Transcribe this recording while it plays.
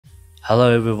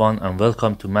Hello everyone and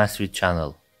welcome to Mathvid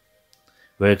channel.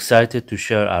 We're excited to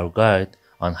share our guide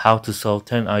on how to solve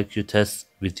 10 IQ tests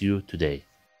with you today.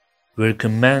 We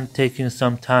recommend taking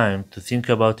some time to think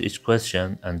about each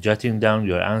question and jotting down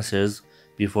your answers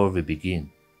before we begin.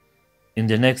 In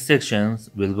the next sections,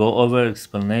 we'll go over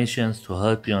explanations to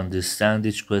help you understand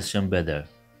each question better.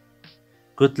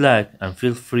 Good luck and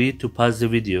feel free to pause the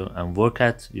video and work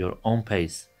at your own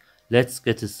pace. Let's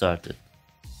get started.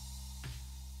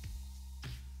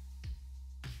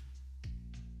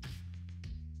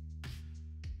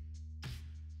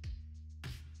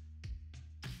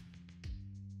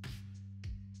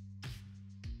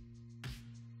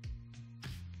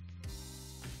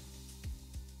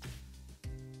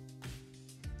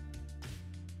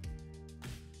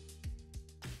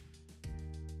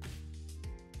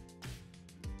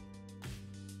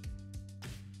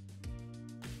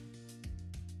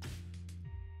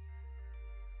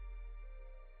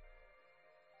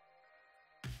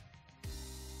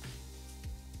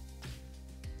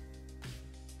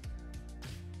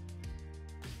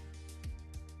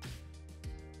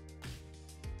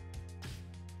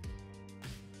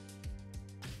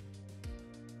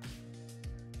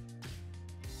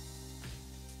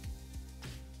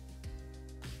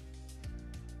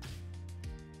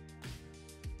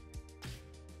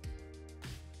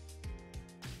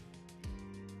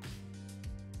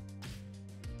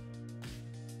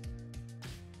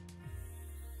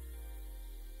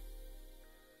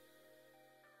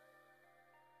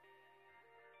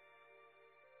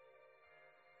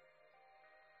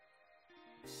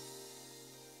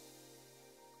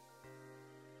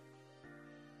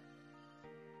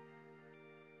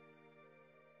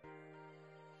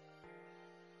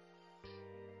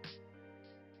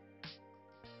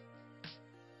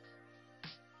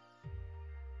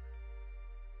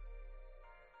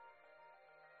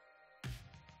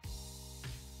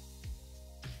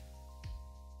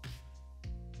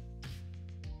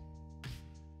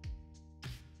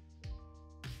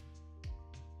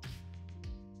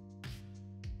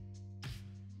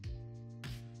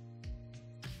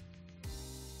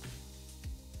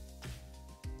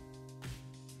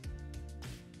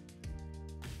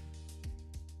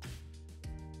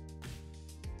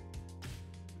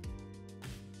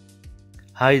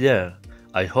 Hi there,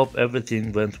 I hope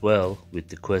everything went well with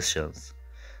the questions.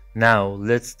 Now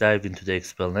let's dive into the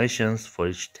explanations for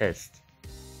each test.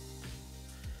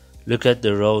 Look at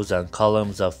the rows and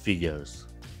columns of figures.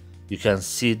 You can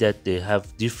see that they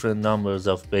have different numbers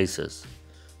of bases,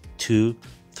 2,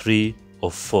 3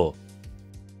 or 4.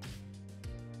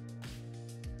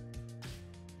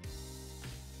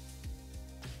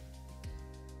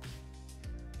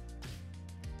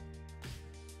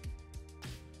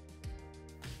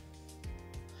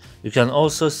 You can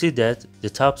also see that the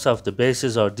tops of the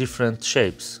bases are different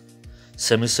shapes,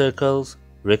 semicircles,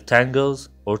 rectangles,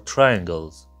 or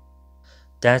triangles.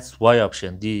 That's why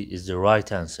option D is the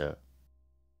right answer.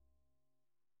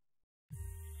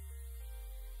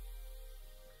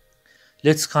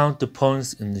 Let's count the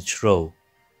points in each row.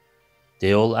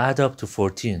 They all add up to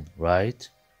 14, right?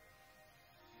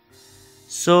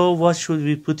 So what should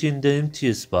we put in the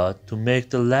empty spot to make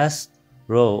the last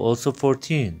row also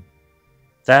 14?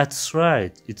 That's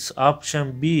right, it's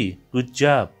option B. Good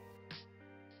job.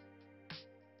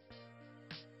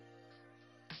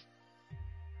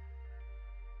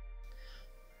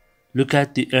 Look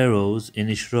at the arrows in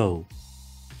each row.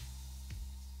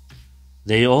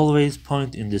 They always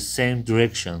point in the same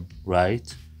direction,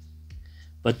 right?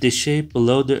 But the shape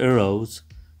below the arrows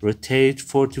rotate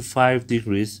 45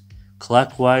 degrees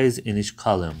clockwise in each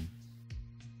column.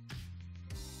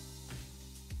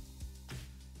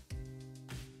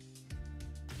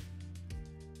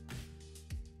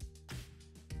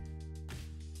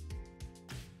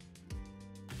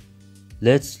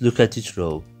 Let's look at each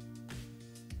row.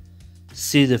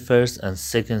 See the first and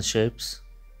second shapes?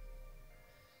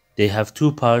 They have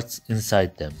two parts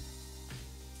inside them.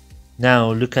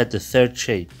 Now look at the third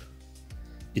shape.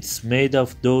 It's made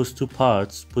of those two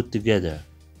parts put together.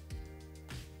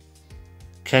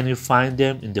 Can you find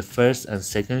them in the first and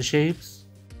second shapes?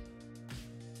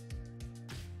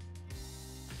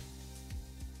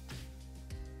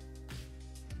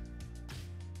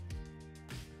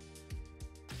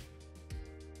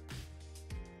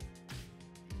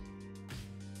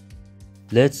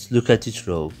 Let's look at each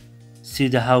row. See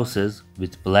the houses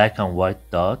with black and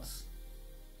white dots?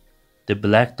 The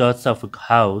black dots of a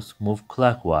house move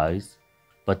clockwise,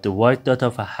 but the white dot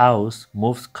of a house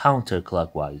moves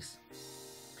counterclockwise.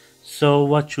 So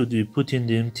what should we put in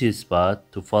the empty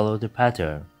spot to follow the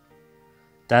pattern?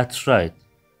 That's right,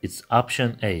 it's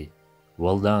option A.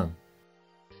 Well done.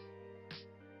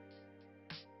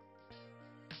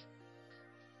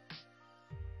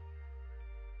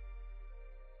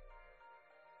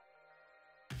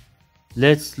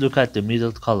 Let's look at the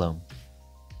middle column.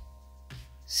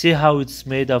 See how it's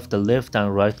made of the left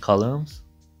and right columns?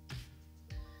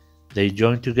 They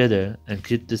join together and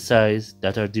keep the sides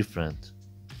that are different,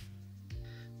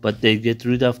 but they get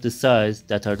rid of the sides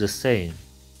that are the same.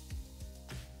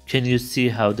 Can you see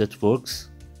how that works?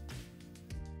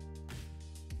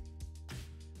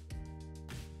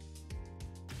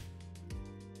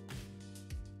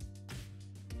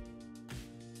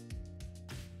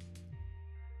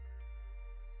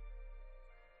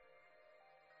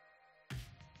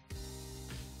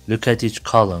 Look at each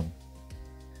column.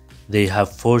 They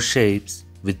have 4 shapes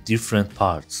with different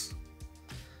parts.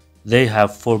 They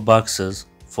have 4 boxes,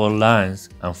 4 lines,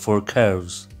 and 4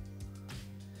 curves.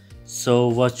 So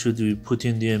what should we put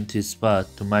in the empty spot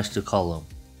to match the column?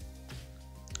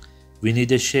 We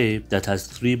need a shape that has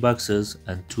 3 boxes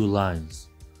and 2 lines.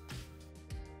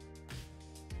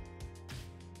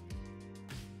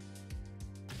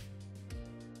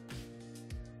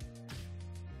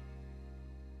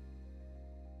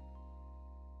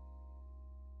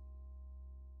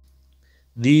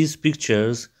 These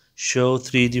pictures show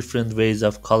 3 different ways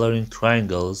of coloring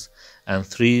triangles and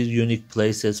 3 unique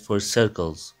places for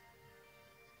circles.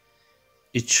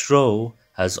 Each row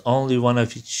has only one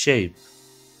of each shape,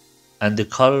 and the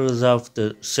colors of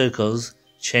the circles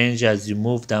change as you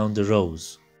move down the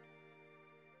rows.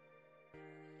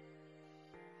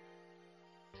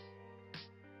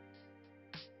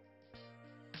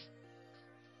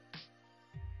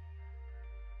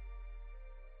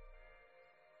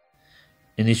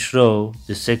 In each row,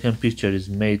 the second picture is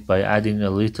made by adding a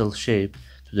little shape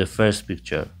to the first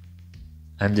picture,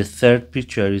 and the third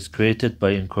picture is created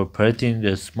by incorporating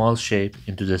a small shape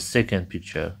into the second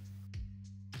picture.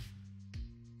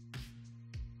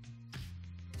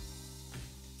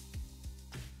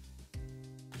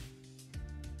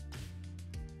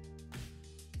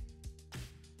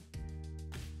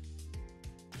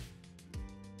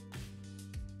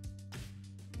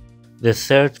 The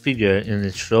third figure in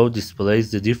each row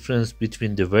displays the difference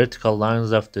between the vertical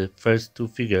lines of the first 2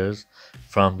 figures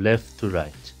from left to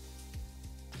right.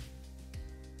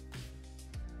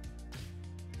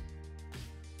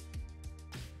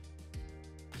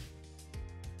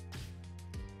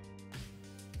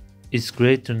 It's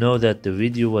great to know that the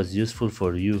video was useful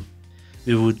for you.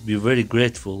 We would be very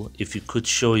grateful if you could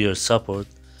show your support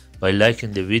by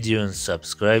liking the video and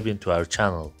subscribing to our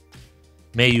channel.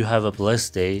 May you have a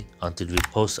blessed day until we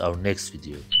post our next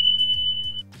video.